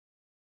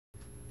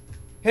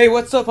Hey,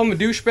 what's up? I'm a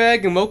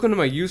douchebag, and welcome to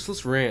my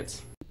useless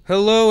rant.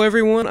 Hello,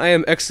 everyone. I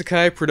am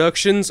Exakai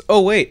Productions.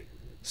 Oh, wait.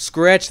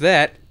 Scratch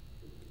that.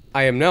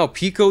 I am now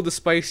Pico the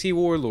Spicy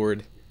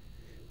Warlord.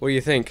 What do you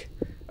think?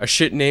 A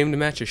shit name to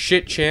match a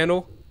shit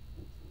channel?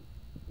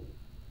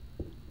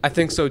 I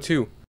think so,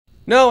 too.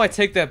 No, I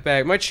take that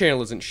back. My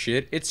channel isn't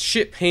shit. It's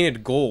shit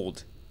painted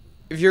gold.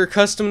 If you're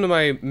accustomed to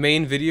my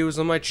main videos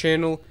on my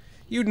channel,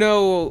 you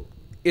know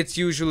it's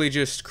usually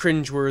just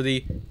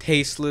cringeworthy,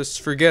 tasteless,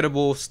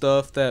 forgettable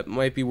stuff that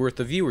might be worth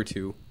a view or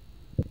two.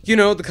 You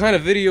know, the kind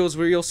of videos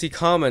where you'll see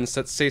comments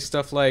that say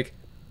stuff like,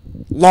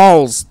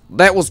 "Lols,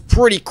 that was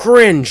pretty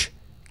cringe.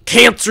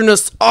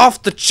 Cancerness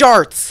off the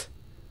charts.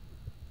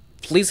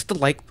 Please hit the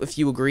like if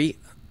you agree."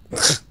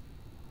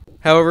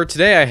 However,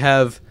 today I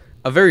have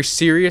a very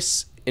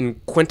serious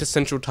and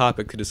quintessential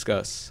topic to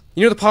discuss.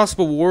 You know the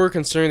possible war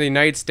concerning the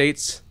United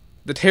States,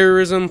 the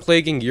terrorism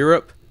plaguing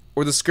Europe,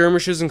 or the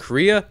skirmishes in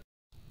Korea?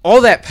 All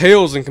that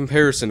pales in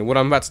comparison to what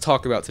I'm about to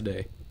talk about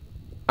today.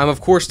 I'm of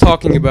course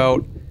talking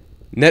about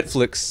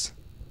Netflix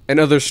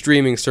and other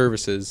streaming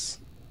services.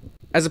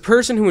 As a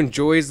person who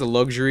enjoys the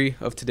luxury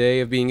of today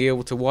of being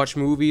able to watch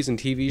movies and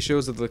TV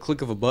shows at the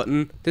click of a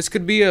button, this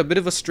could be a bit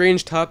of a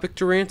strange topic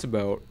to rant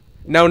about.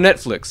 Now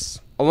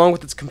Netflix, along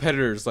with its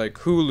competitors like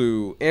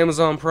Hulu,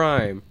 Amazon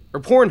Prime, or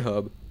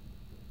Pornhub,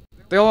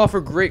 they all offer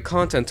great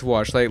content to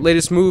watch, like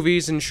latest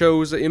movies and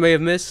shows that you may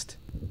have missed.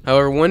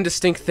 However, one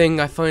distinct thing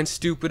I find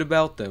stupid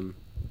about them,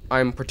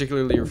 I'm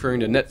particularly referring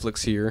to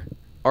Netflix here,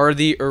 are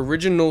the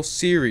original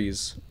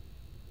series,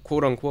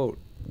 quote unquote.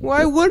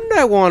 Why wouldn't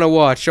I want to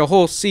watch a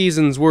whole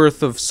season's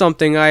worth of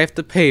something I have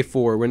to pay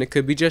for when it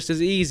could be just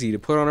as easy to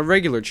put on a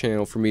regular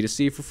channel for me to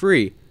see for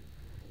free?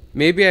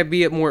 Maybe I'd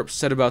be more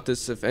upset about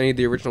this if any of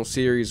the original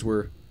series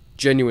were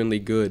genuinely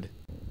good.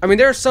 I mean,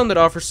 there are some that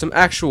offer some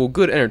actual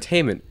good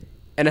entertainment,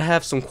 and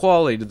have some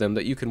quality to them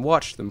that you can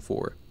watch them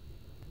for.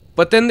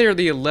 But then there are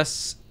the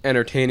less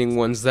entertaining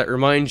ones that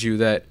remind you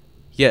that,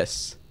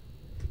 yes,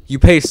 you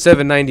pay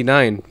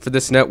 $7.99 for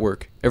this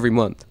network every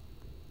month.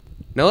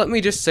 Now let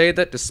me just say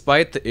that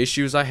despite the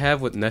issues I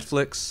have with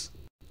Netflix,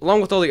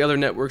 along with all the other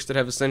networks that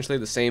have essentially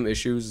the same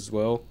issues as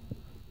well,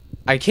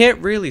 I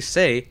can't really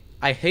say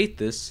I hate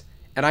this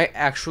and I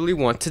actually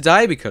want to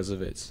die because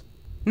of it.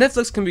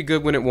 Netflix can be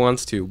good when it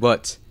wants to,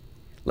 but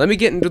let me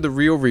get into the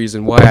real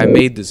reason why I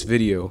made this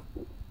video.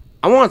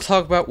 I want to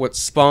talk about what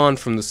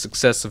spawned from the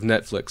success of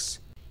Netflix.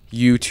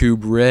 YouTube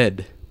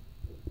Red.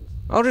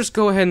 I'll just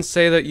go ahead and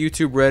say that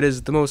YouTube Red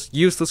is the most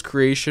useless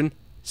creation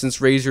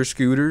since Razor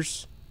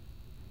scooters.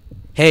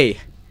 Hey,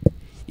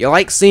 you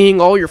like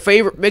seeing all your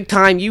favorite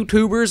big-time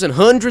YouTubers in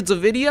hundreds of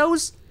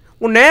videos?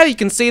 Well, now you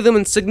can see them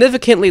in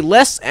significantly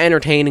less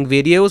entertaining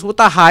videos with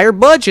a higher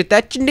budget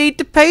that you need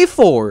to pay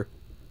for.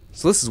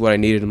 So this is what I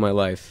needed in my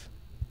life.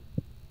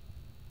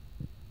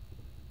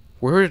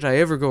 Where did I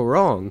ever go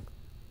wrong?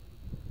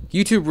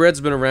 YouTube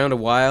Red's been around a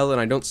while,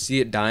 and I don't see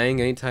it dying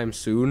anytime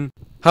soon.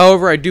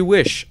 However, I do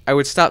wish I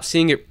would stop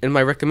seeing it in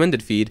my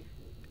recommended feed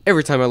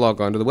every time I log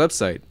on to the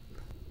website.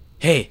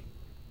 Hey,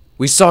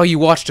 we saw you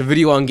watched a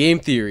video on game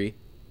theory,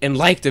 and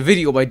liked a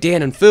video by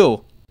Dan and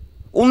Phil.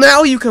 Well,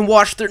 now you can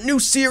watch their new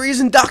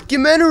series and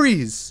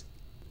documentaries!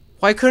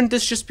 Why couldn't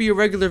this just be a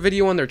regular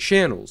video on their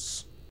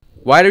channels?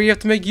 Why do you have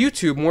to make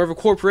YouTube more of a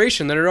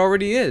corporation than it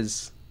already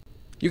is?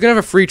 You can have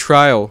a free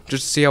trial,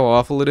 just to see how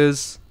awful it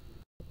is.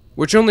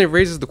 Which only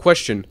raises the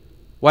question,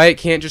 why it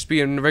can't just be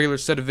a regular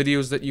set of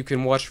videos that you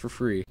can watch for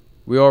free.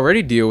 We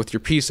already deal with your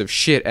piece of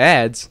shit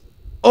ads.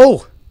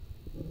 Oh!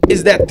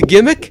 Is that the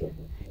gimmick?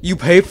 You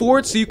pay for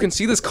it so you can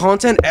see this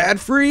content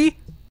ad-free?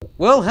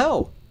 Well,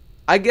 hell,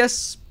 I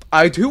guess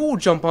I too will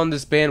jump on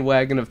this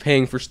bandwagon of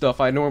paying for stuff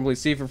I normally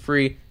see for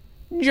free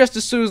just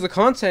as soon as the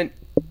content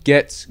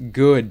gets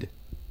good.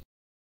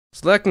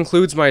 So that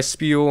concludes my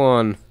spiel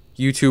on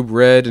YouTube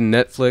Red and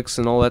Netflix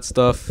and all that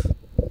stuff.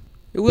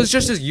 It was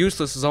just as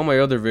useless as all my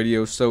other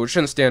videos, so it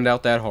shouldn't stand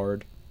out that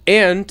hard.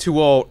 And to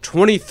all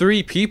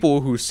 23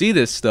 people who see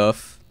this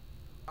stuff,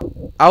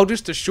 I'll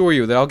just assure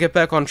you that I'll get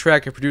back on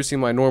track at producing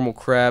my normal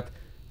crap,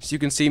 so you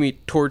can see me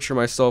torture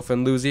myself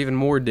and lose even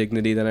more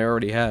dignity than I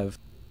already have.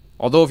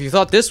 Although if you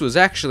thought this was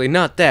actually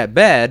not that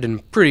bad,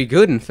 and pretty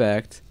good in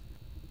fact,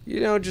 you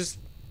know, just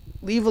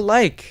leave a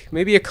like,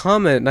 maybe a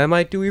comment, and I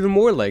might do even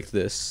more like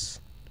this.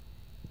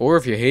 Or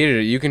if you hated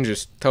it, you can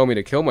just tell me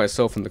to kill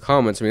myself in the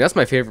comments. I mean, that's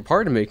my favorite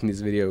part of making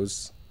these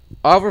videos.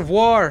 Au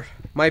revoir,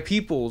 my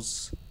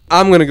peoples.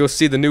 I'm gonna go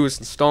see the newest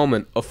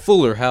installment of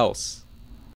Fuller House.